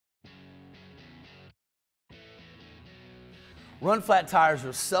Run flat tires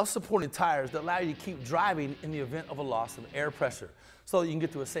are self-supporting tires that allow you to keep driving in the event of a loss of air pressure, so that you can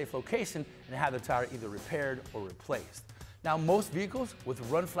get to a safe location and have the tire either repaired or replaced. Now, most vehicles with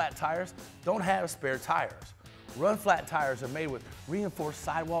run flat tires don't have spare tires. Run flat tires are made with reinforced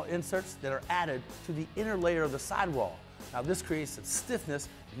sidewall inserts that are added to the inner layer of the sidewall. Now, this creates the stiffness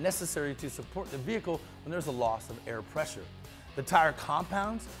necessary to support the vehicle when there's a loss of air pressure. The tire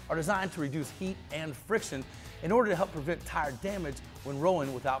compounds are designed to reduce heat and friction in order to help prevent tire damage when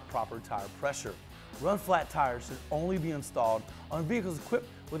rolling without proper tire pressure. Run flat tires should only be installed on vehicles equipped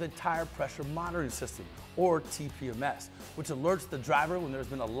with a tire pressure monitoring system, or TPMS, which alerts the driver when there's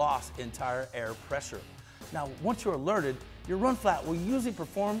been a loss in tire air pressure. Now, once you're alerted, your run flat will usually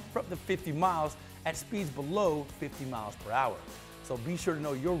perform for up to 50 miles at speeds below 50 miles per hour. So be sure to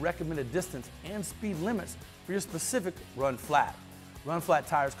know your recommended distance and speed limits for your specific run flat. Run flat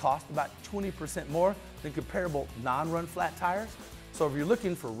tires cost about 20% more than comparable non-run flat tires. So if you're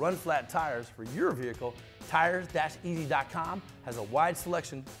looking for run flat tires for your vehicle, tires-easy.com has a wide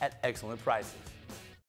selection at excellent prices.